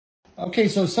Okay,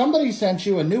 so somebody sent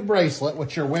you a new bracelet,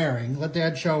 which you're wearing. Let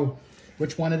Dad show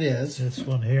which one it is. This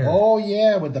one here. Oh,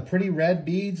 yeah, with the pretty red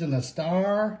beads and the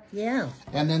star. Yeah.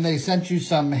 And then they sent you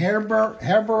some hair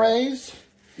berets.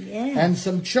 Yeah. And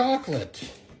some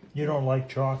chocolate. You don't like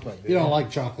chocolate, do You don't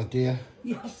like chocolate, do you?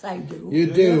 Yes, I do. You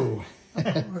do.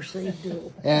 Of course I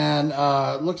do. And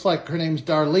looks like her name's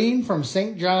Darlene from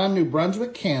St. John, New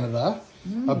Brunswick, Canada.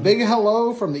 A big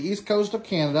hello from the East Coast of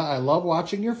Canada. I love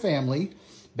watching your family.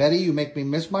 Betty, you make me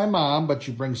miss my mom, but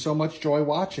you bring so much joy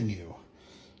watching you.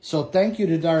 So thank you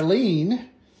to Darlene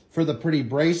for the pretty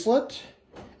bracelet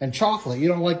and chocolate. You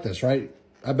don't like this, right?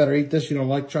 I better eat this. You don't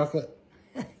like chocolate?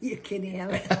 You can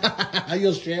have it.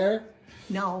 You'll share?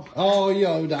 No. Oh,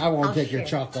 I won't I'll take your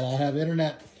share. chocolate. I'll have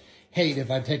internet hate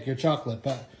if I take your chocolate.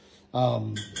 But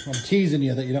I'm teasing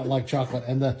you that you don't like chocolate.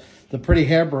 And the pretty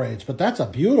hair braids. But that's a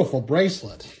beautiful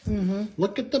bracelet. Mm-hmm.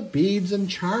 Look at the beads and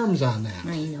charms on that.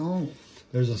 I know.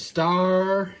 There's a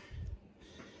star.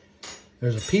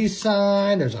 There's a peace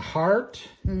sign. There's a heart.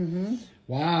 Mm-hmm.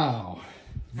 Wow.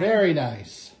 Very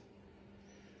nice.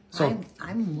 So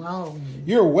I'm well.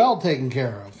 you're well taken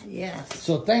care of. Yes.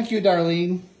 So thank you,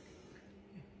 Darlene.